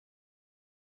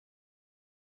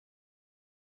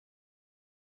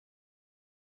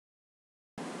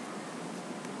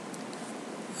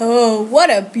Oh,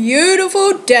 what a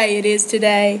beautiful day it is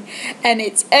today. And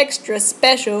it's extra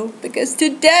special because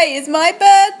today is my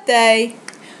birthday.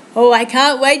 Oh, I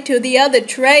can't wait till the other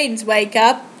trains wake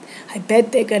up. I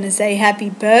bet they're going to say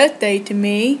happy birthday to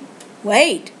me.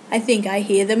 Wait, I think I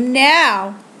hear them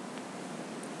now.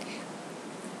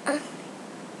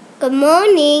 Good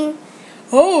morning.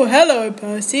 Oh, hello,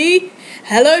 Percy.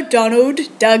 Hello, Donald,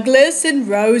 Douglas, and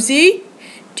Rosie.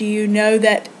 Do you know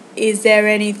that is there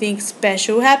anything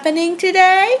special happening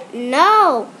today?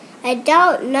 No, I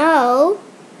don't know.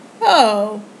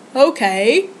 Oh,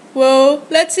 okay. Well,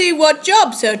 let's see what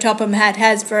job Sir Topham Hatt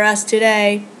has for us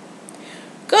today.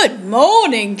 Good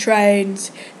morning,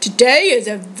 trains. Today is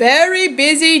a very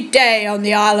busy day on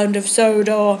the island of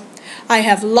Sodor. I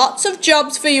have lots of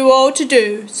jobs for you all to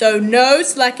do, so no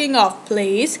slacking off,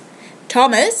 please.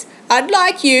 Thomas, I'd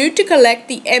like you to collect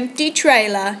the empty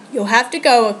trailer. You'll have to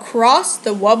go across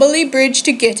the wobbly bridge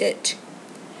to get it.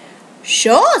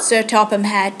 Sure, Sir Topham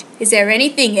Hatt. Is there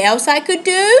anything else I could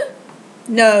do?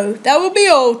 No, that will be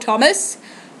all, Thomas.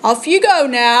 Off you go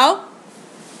now.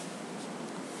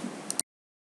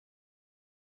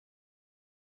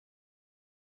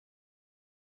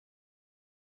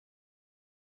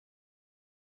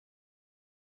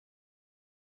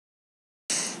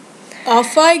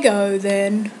 Off I go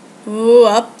then. Oh,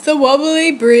 up the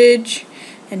wobbly bridge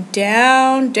and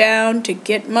down to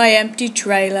get my empty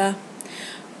trailer.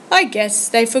 I guess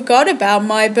they forgot about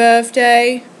my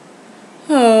birthday.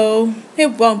 Oh,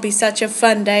 it won't be such a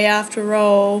fun day after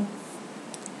all.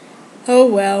 Oh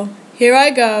well, here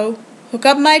I go. Hook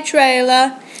up my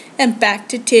trailer and back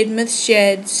to Tidmouth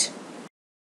Sheds.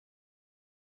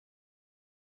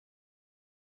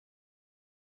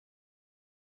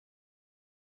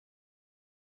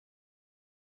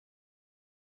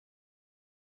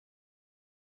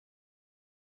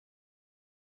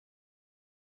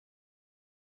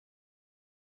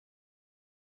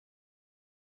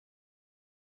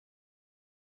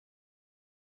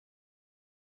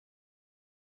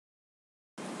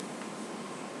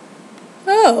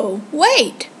 Oh,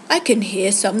 wait! I can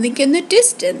hear something in the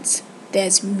distance.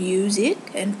 There's music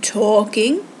and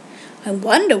talking. I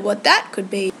wonder what that could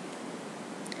be.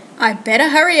 I better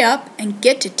hurry up and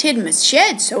get to Tidmouth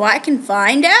Shed so I can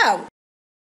find out.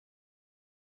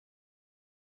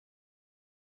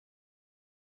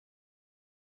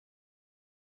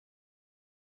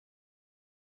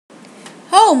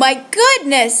 Oh my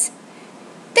goodness!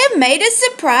 They've made a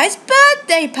surprise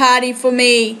birthday party for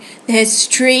me. There's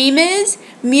streamers,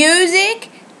 music,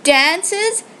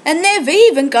 dancers, and they've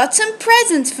even got some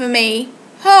presents for me.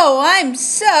 Oh, I'm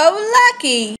so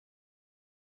lucky!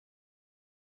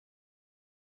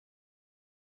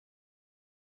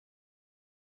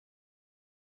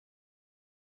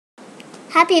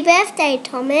 Happy birthday,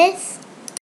 Thomas.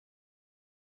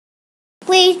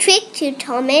 We tricked you,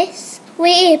 Thomas.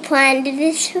 We planned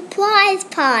a surprise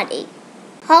party.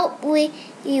 Hope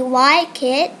you like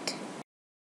it.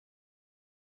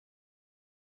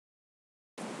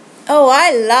 Oh,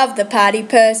 I love the party,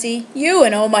 Percy. You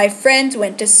and all my friends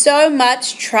went to so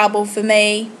much trouble for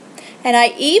me. And I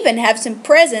even have some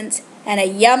presents and a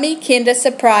yummy Kinder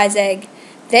Surprise egg.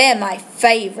 They're my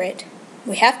favourite.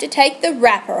 We have to take the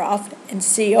wrapper off and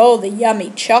see all the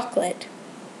yummy chocolate.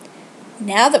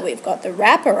 Now that we've got the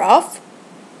wrapper off,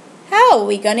 how are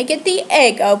we going to get the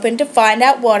egg open to find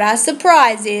out what our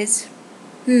surprise is?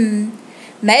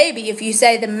 Maybe if you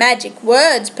say the magic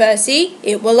words, Percy,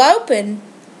 it will open.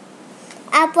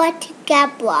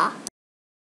 Abracadabra.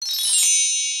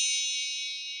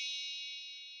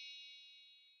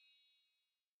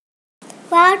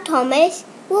 Wow, Thomas,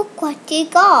 look what you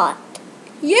got.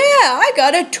 Yeah, I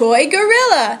got a toy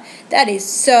gorilla. That is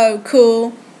so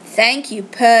cool. Thank you,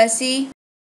 Percy.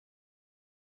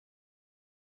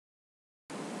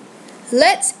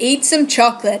 Let's eat some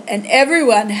chocolate and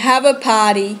everyone have a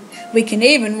party. We can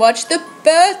even watch the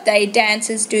birthday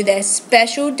dancers do their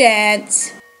special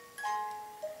dance.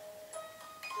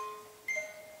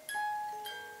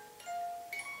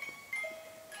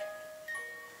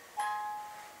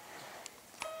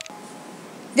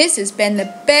 This has been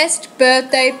the best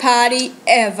birthday party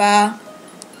ever.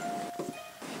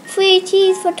 3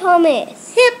 cheers for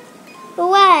Thomas. Hip,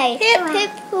 Hooray! hip, Hip,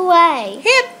 hooray!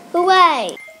 hip.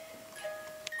 Hooray!